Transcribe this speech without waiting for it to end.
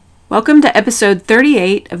Welcome to episode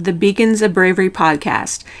 38 of the Beacons of Bravery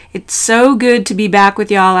podcast. It's so good to be back with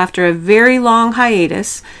y'all after a very long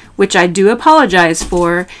hiatus, which I do apologize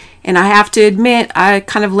for, and I have to admit I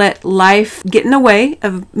kind of let life get in the way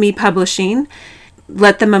of me publishing,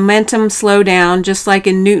 let the momentum slow down, just like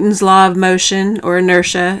in Newton's law of motion or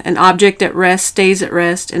inertia. An object at rest stays at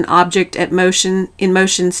rest, an object in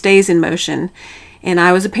motion stays in motion, and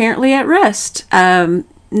I was apparently at rest.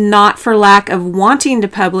 Not for lack of wanting to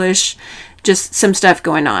publish, just some stuff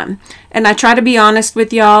going on. And I try to be honest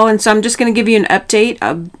with y'all, and so I'm just going to give you an update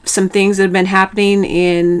of some things that have been happening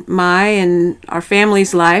in my and our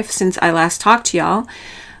family's life since I last talked to y'all.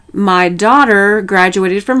 My daughter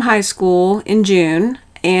graduated from high school in June,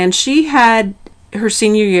 and she had her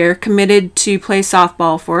senior year committed to play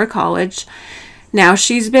softball for a college. Now,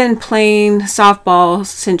 she's been playing softball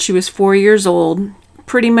since she was 4 years old,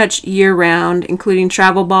 pretty much year-round, including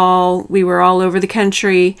travel ball. We were all over the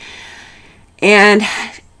country. And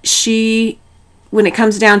she, when it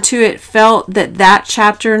comes down to it, felt that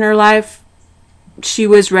chapter in her life she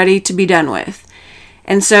was ready to be done with.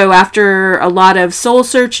 And so after a lot of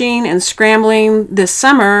soul-searching and scrambling this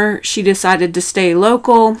summer, she decided to stay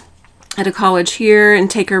local at a college here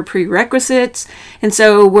and take her prerequisites. And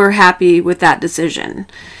so we're happy with that decision.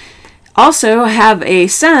 Also, I have a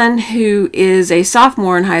son who is a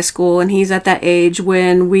sophomore in high school, and he's at that age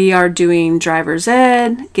when we are doing driver's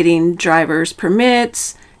ed, getting driver's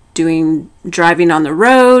permits, doing driving on the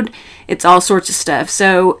road. It's all sorts of stuff.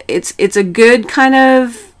 So it's a good kind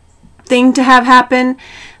of thing to have happen.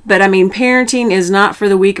 But I mean, parenting is not for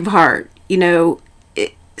the weak of heart. You know,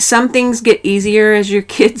 some things get easier as your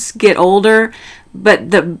kids get older,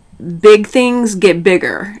 but the big things get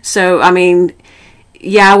bigger. So, I mean,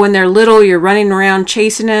 yeah, when they're little, you're running around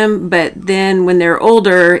chasing them, but then when they're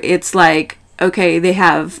older, it's like, okay, they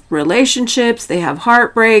have relationships, they have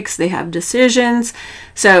heartbreaks, they have decisions.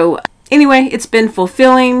 So anyway, it's been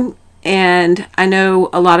fulfilling, and I know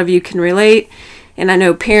a lot of you can relate, and I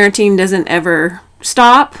know parenting doesn't ever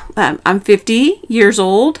stop. I'm 50 years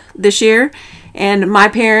old this year, and my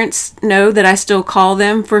parents know that I still call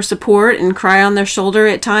them for support and cry on their shoulder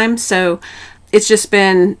at times. So it's just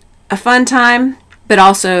been a fun time, but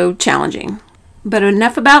also challenging. But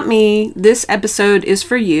enough about me. This episode is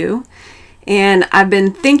for you. And I've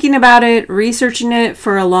been thinking about it, researching it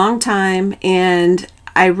for a long time, and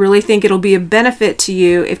I really think it'll be a benefit to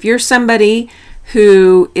you if you're somebody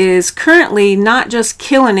who is currently not just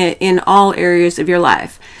killing it in all areas of your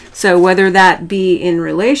life. So whether that be in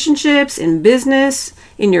relationships, in business,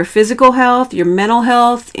 in your physical health, your mental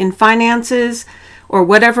health, in finances, or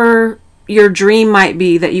whatever your dream might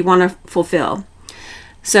be that you want to fulfill.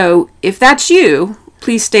 So if that's you,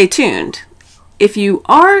 please stay tuned. If you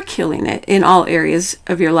are killing it in all areas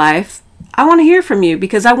of your life, I want to hear from you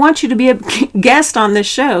because I want you to be a guest on this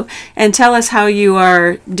show and tell us how you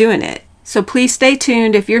are doing it. So please stay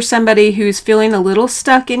tuned if you're somebody who's feeling a little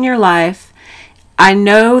stuck in your life. I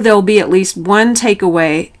know there'll be at least one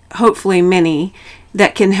takeaway, hopefully many,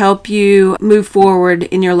 that can help you move forward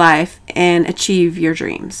in your life and achieve your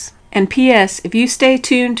dreams. And P.S., if you stay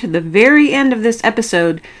tuned to the very end of this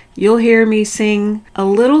episode, you'll hear me sing a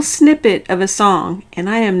little snippet of a song, and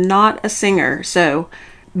I am not a singer, so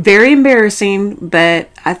very embarrassing, but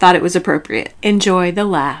I thought it was appropriate. Enjoy the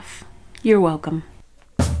laugh. You're welcome.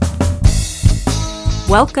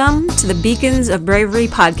 Welcome to the Beacons of Bravery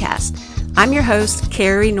podcast. I'm your host,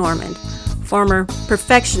 Carrie Normand, former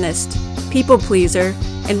perfectionist, people pleaser,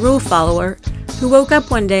 and rule follower, who woke up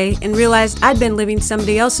one day and realized I'd been living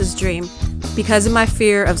somebody else's dream because of my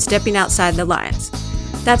fear of stepping outside the lines.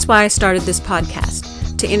 That's why I started this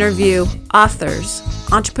podcast, to interview authors,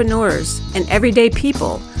 entrepreneurs, and everyday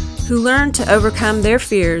people who learn to overcome their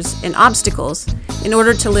fears and obstacles in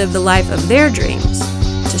order to live the life of their dreams,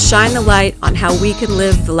 to shine the light on how we can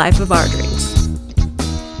live the life of our dreams.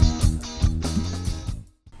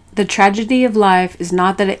 The tragedy of life is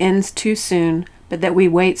not that it ends too soon, but that we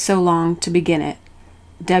wait so long to begin it.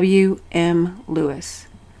 W.M. Lewis.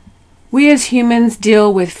 We as humans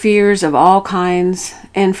deal with fears of all kinds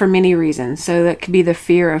and for many reasons. So that could be the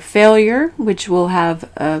fear of failure, which we'll have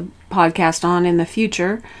a podcast on in the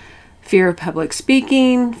future, fear of public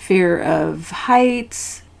speaking, fear of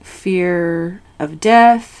heights, fear of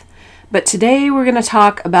death. But today we're going to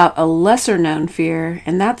talk about a lesser known fear,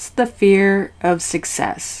 and that's the fear of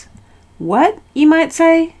success. What, you might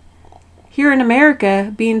say? Here in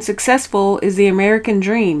America, being successful is the American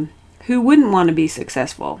dream. Who wouldn't want to be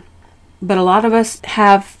successful? But a lot of us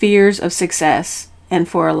have fears of success, and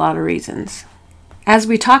for a lot of reasons. As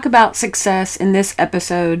we talk about success in this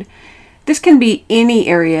episode, this can be any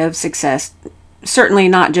area of success. certainly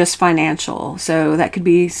not just financial. So that could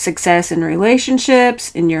be success in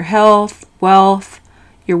relationships, in your health, wealth,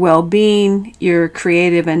 your well-being, your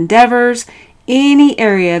creative endeavors, any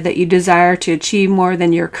area that you desire to achieve more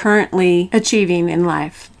than you're currently achieving in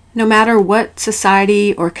life. No matter what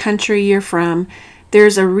society or country you're from,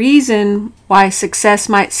 there's a reason why success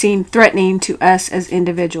might seem threatening to us as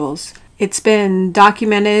individuals. It's been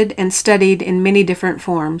documented and studied in many different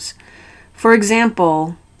forms. For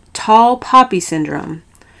example, tall poppy syndrome.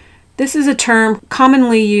 This is a term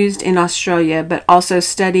commonly used in Australia, but also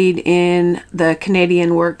studied in the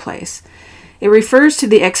Canadian workplace. It refers to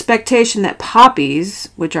the expectation that poppies,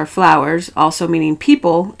 which are flowers, also meaning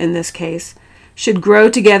people in this case, should grow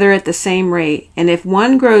together at the same rate, and if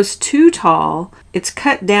one grows too tall, it's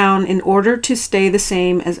cut down in order to stay the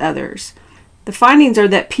same as others. The findings are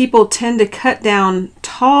that people tend to cut down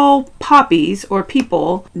tall poppies or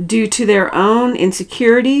people due to their own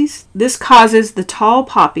insecurities. This causes the tall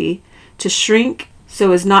poppy to shrink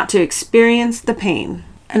so as not to experience the pain.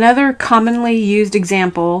 Another commonly used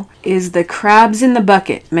example is the crabs in the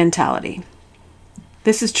bucket mentality.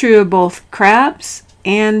 This is true of both crabs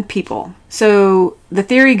and people. So the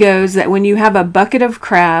theory goes that when you have a bucket of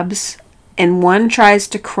crabs and one tries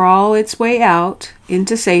to crawl its way out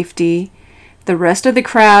into safety, the rest of the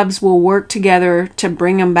crabs will work together to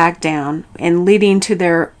bring them back down, and leading to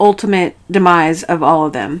their ultimate demise of all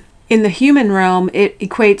of them. In the human realm, it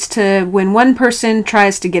equates to when one person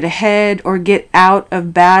tries to get ahead or get out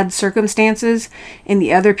of bad circumstances, and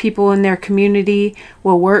the other people in their community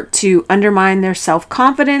will work to undermine their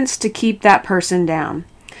self-confidence to keep that person down.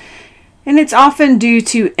 And it's often due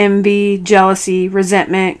to envy, jealousy,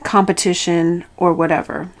 resentment, competition, or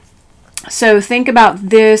whatever. So think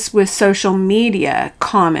about this with social media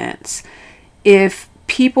comments. If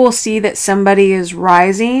people see that somebody is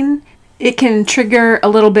rising, it can trigger a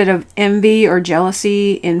little bit of envy or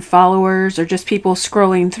jealousy in followers or just people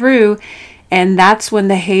scrolling through. And that's when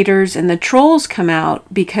the haters and the trolls come out,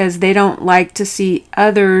 because they don't like to see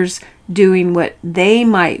others doing what they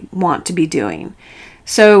might want to be doing.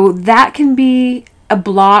 So that can be a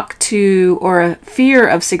block to, or a fear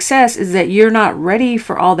of success, is that you're not ready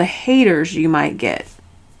for all the haters you might get.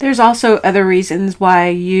 There's also other reasons why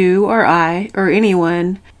you or I or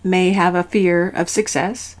anyone may have a fear of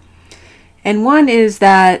success. And one is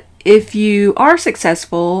that if you are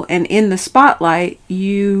successful and in the spotlight,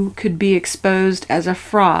 you could be exposed as a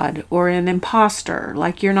fraud or an imposter,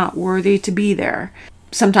 like you're not worthy to be there.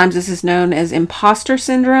 Sometimes this is known as imposter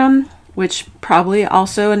syndrome, which probably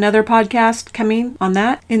also another podcast coming on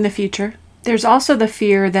that in the future. There's also the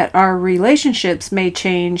fear that our relationships may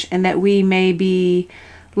change and that we may be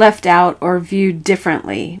left out or viewed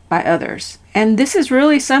differently by others. And this is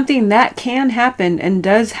really something that can happen and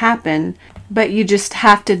does happen, but you just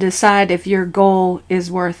have to decide if your goal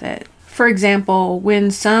is worth it. For example,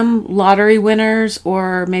 when some lottery winners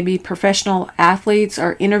or maybe professional athletes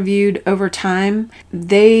are interviewed over time,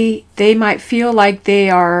 they might feel like they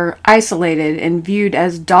are isolated and viewed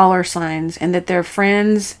as dollar signs, and that their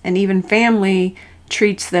friends and even family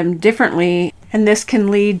treats them differently, and this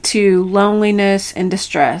can lead to loneliness and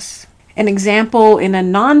distress. An example in a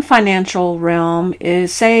non-financial realm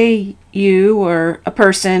is, say you or a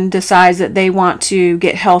person decides that they want to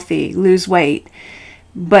get healthy, lose weight,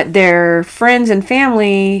 but their friends and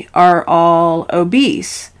family are all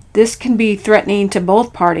obese. This can be threatening to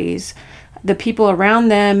both parties. The people around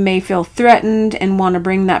them may feel threatened and want to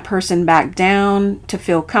bring that person back down to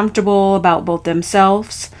feel comfortable about both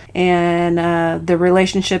themselves and the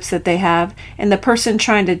relationships that they have. And the person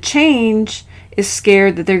trying to change is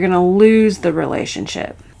scared that they're going to lose the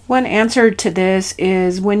relationship. One answer to this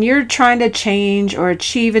is, when you're trying to change or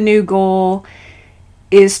achieve a new goal,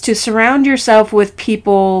 is to surround yourself with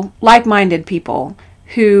people, like-minded people,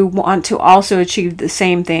 who want to also achieve the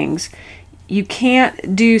same things. You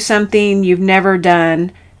can't do something you've never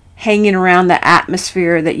done hanging around the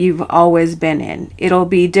atmosphere that you've always been in. It'll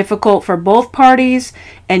be difficult for both parties,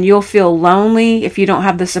 and you'll feel lonely if you don't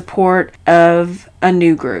have the support of a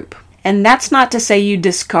new group. And that's not to say you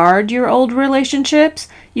discard your old relationships.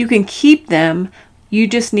 You can keep them. You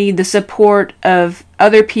just need the support of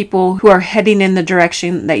other people who are heading in the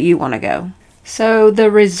direction that you want to go. So the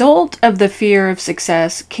result of the fear of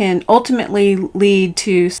success can ultimately lead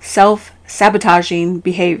to self-sabotaging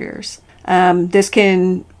behaviors. This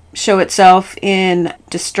can show itself in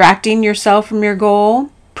distracting yourself from your goal,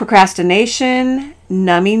 procrastination,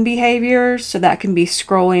 numbing behaviors. So that can be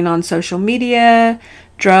scrolling on social media,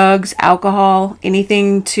 drugs, alcohol,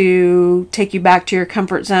 anything to take you back to your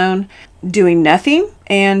comfort zone, doing nothing,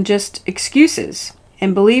 and just excuses.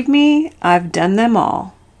 And believe me, I've done them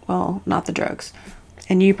all. Well, not the drugs.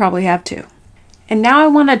 And you probably have too. And now I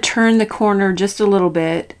want to turn the corner just a little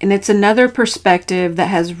bit, and it's another perspective that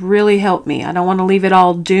has really helped me. I don't want to leave it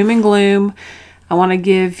all doom and gloom. I want to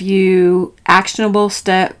give you actionable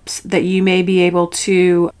steps that you may be able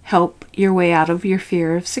to help your way out of your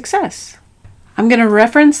fear of success. I'm going to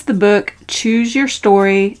reference the book Choose Your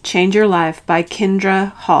Story, Change Your Life by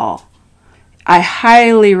Kendra Hall. I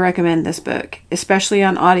highly recommend this book, especially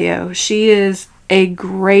on audio. She is a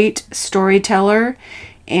great storyteller,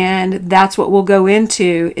 and that's what we'll go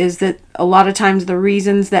into, is that a lot of times the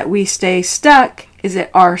reasons that we stay stuck is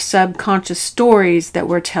that our subconscious stories that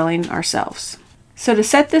we're telling ourselves. So to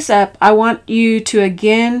set this up, I want you to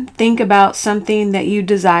again think about something that you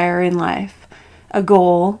desire in life, a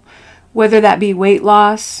goal, whether that be weight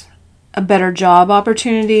loss, a better job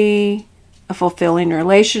opportunity, a fulfilling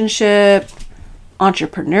relationship,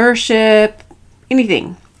 entrepreneurship,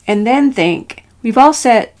 anything. And then think, we've all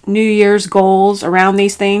set New Year's goals around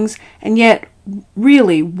these things, and yet,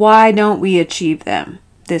 really, why don't we achieve them?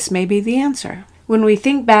 This may be the answer. When we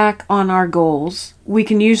think back on our goals, we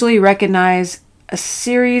can usually recognize a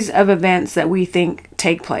series of events that we think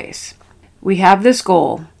take place. We have this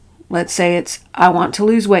goal. Let's say it's, I want to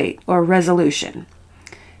lose weight, or resolution.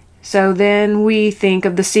 So then we think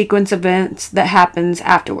of the sequence of events that happens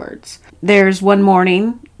afterwards. There's one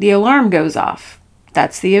morning, the alarm goes off.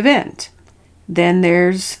 That's the event. Then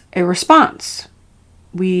there's a response.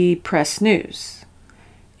 We press snooze.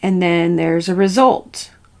 And then there's a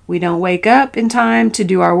result. We don't wake up in time to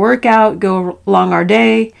do our workout, go along our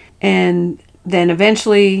day, and then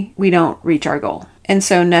eventually we don't reach our goal. And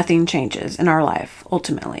so nothing changes in our life,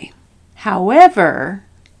 ultimately. However,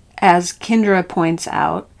 as Kendra points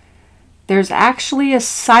out, there's actually a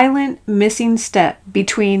silent missing step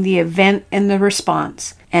between the event and the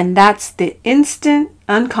response, and that's the instant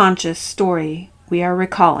unconscious story we are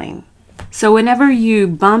recalling. So whenever you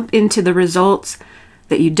bump into the results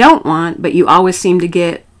that you don't want, but you always seem to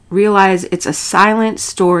get, realize it's a silent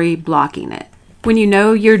story blocking it. When you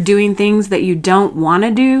know you're doing things that you don't want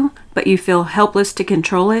to do, but you feel helpless to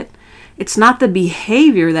control it, it's not the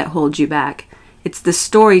behavior that holds you back. It's the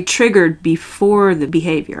story triggered before the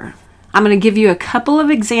behavior. I'm going to give you a couple of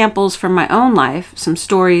examples from my own life, some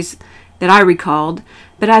stories that I recalled,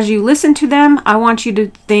 but as you listen to them, I want you to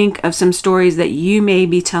think of some stories that you may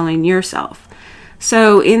be telling yourself.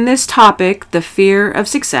 So in this topic, the fear of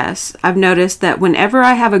success, I've noticed that whenever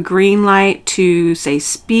I have a green light to, say,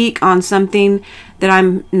 speak on something that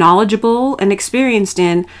I'm knowledgeable and experienced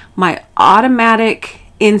in, my automatic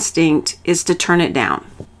instinct is to turn it down.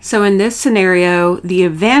 So in this scenario, the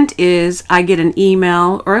event is I get an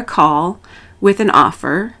email or a call with an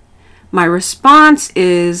offer. My response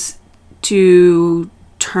is to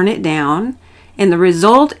turn it down, and the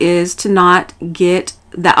result is to not get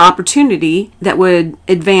the opportunity that would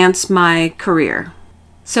advance my career.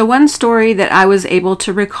 So one story that I was able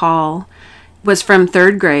to recall was from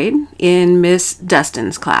 3rd grade in Miss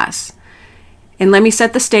Dustin's class. And let me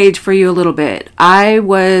set the stage for you a little bit. I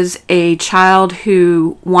was a child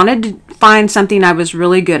who wanted to find something I was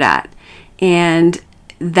really good at. And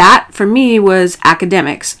that for me was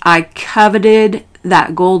academics. I coveted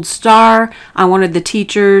that gold star. I wanted the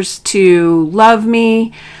teachers to love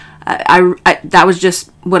me. That was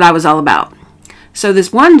just what I was all about. So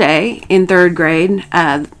this one day in 3rd grade,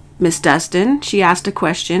 Miss Dustin, she asked a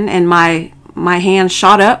question, and my hand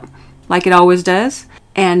shot up like it always does.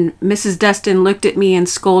 And Mrs. Dustin looked at me and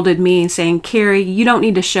scolded me and saying, "Carrie, you don't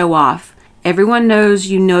need to show off. Everyone knows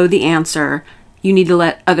you know the answer. You need to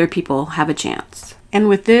let other people have a chance." And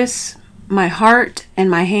with this, my heart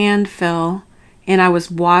and my hand fell, and I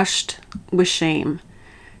was washed with shame.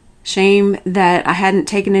 Shame that I hadn't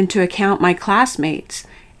taken into account my classmates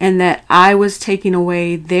and that I was taking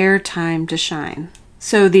away their time to shine.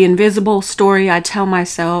 So the invisible story I tell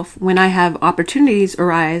myself when I have opportunities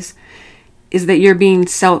arise is that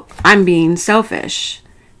I'm being selfish.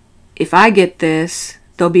 If I get this,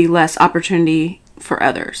 there'll be less opportunity for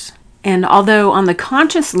others. And although on the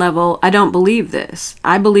conscious level, I don't believe this,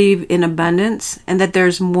 I believe in abundance and that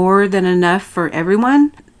there's more than enough for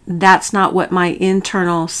everyone. That's not what my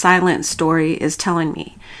internal silent story is telling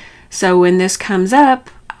me. So when this comes up,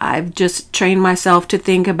 I've just trained myself to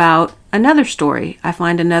think about another story. I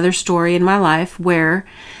find another story in my life where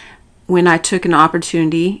when I took an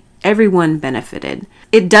opportunity, everyone benefited.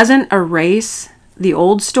 It doesn't erase the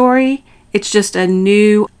old story. It's just a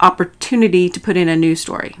new opportunity to put in a new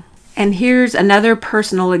story. And here's another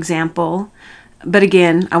personal example. But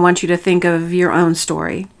again, I want you to think of your own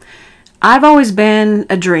story. I've always been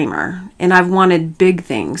a dreamer, and I've wanted big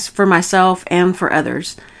things for myself and for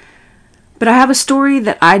others. But I have a story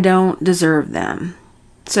that I don't deserve them.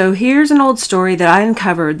 So here's an old story that I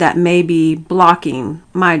uncovered that may be blocking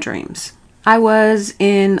my dreams. I was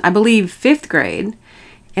in, I believe, 5th grade,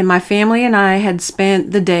 and my family and I had spent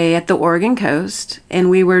the day at the Oregon coast, and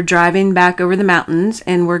we were driving back over the mountains,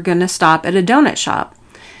 and we're going to stop at a donut shop.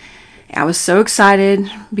 I was so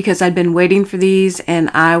excited because I'd been waiting for these, and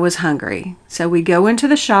I was hungry. So we go into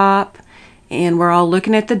the shop, and we're all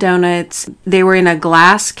looking at the donuts. They were in a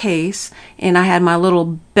glass case, and I had my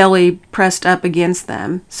little belly pressed up against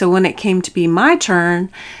them. So when it came to be my turn,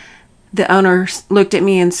 the owner looked at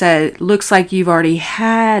me and said, "Looks like you've already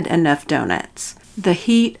had enough donuts." The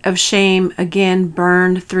heat of shame again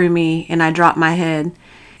burned through me, and I dropped my head.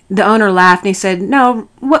 The owner laughed, and he said, "No,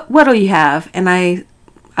 what'll you have?" And I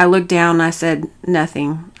looked down, and I said,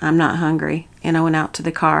 "Nothing. I'm not hungry." And I went out to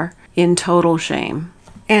the car in total shame.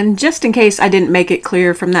 And just in case I didn't make it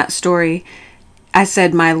clear from that story, I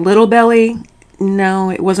said my little belly. No,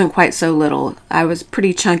 it wasn't quite so little. I was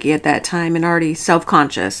pretty chunky at that time and already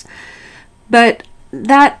self-conscious. But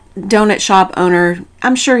that donut shop owner,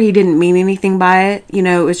 I'm sure he didn't mean anything by it.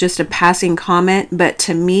 It was just a passing comment. But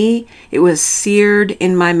to me, it was seared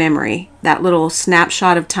in my memory, that little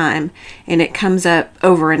snapshot of time. And it comes up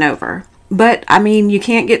over and over. But, you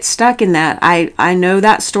can't get stuck in that. I know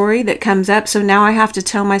that story that comes up, so now I have to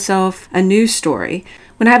tell myself a new story.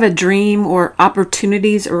 When I have a dream or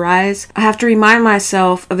opportunities arise, I have to remind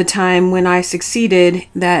myself of a time when I succeeded,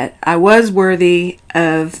 that I was worthy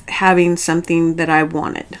of having something that I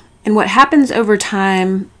wanted. And what happens over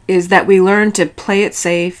time is that we learn to play it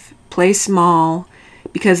safe, play small,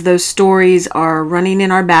 because those stories are running in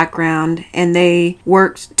our background and they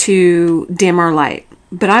work to dim our light.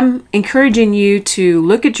 But I'm encouraging you to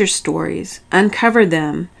look at your stories, uncover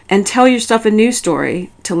them, and tell yourself a new story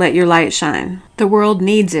to let your light shine. The world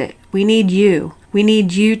needs it. We need you. We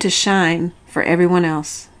need you to shine for everyone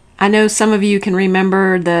else. I know some of you can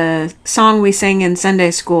remember the song we sang in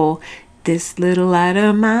Sunday school, "This little light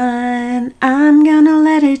of mine, I'm gonna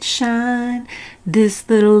let it shine. This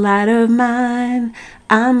little light of mine,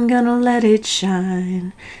 I'm gonna let it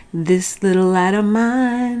shine. This little light of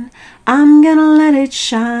mine, I'm gonna let it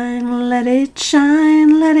shine, let it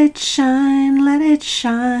shine, let it shine, let it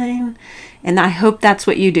shine." And I hope that's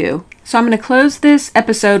what you do. So I'm going to close this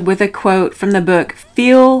episode with a quote from the book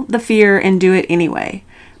Feel the Fear and Do It Anyway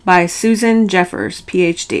by Susan Jeffers,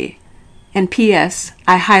 PhD. And P.S.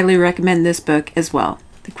 I highly recommend this book as well.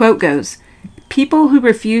 The quote goes, "People who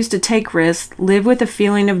refuse to take risks live with a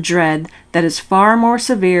feeling of dread that is far more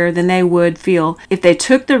severe than they would feel if they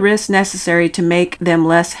took the risks necessary to make them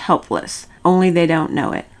less helpless, only they don't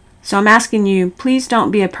know it." So I'm asking you, please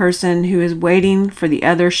don't be a person who is waiting for the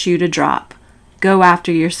other shoe to drop. Go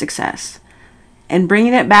after your success. And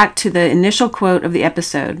bringing it back to the initial quote of the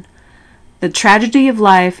episode, the tragedy of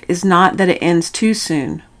life is not that it ends too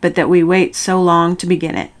soon, but that we wait so long to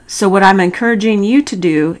begin it. So what I'm encouraging you to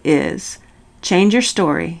do is change your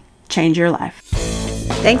story, change your life.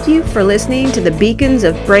 Thank you for listening to the Beacons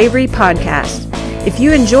of Bravery podcast. If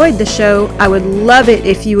you enjoyed the show, I would love it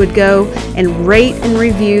if you would go and rate and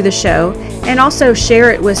review the show, and also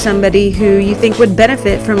share it with somebody who you think would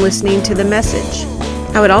benefit from listening to the message.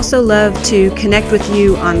 I would also love to connect with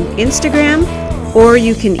you on Instagram, or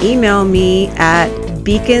you can email me at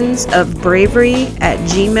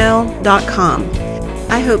beaconsofbravery@gmail.com.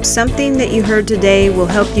 I hope something that you heard today will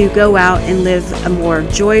help you go out and live a more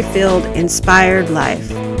joy-filled, inspired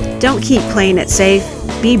life. Don't keep playing it safe.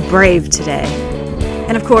 Be brave today.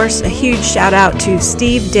 And of course, a huge shout out to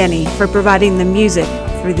Steve Denny for providing the music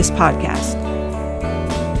for this podcast.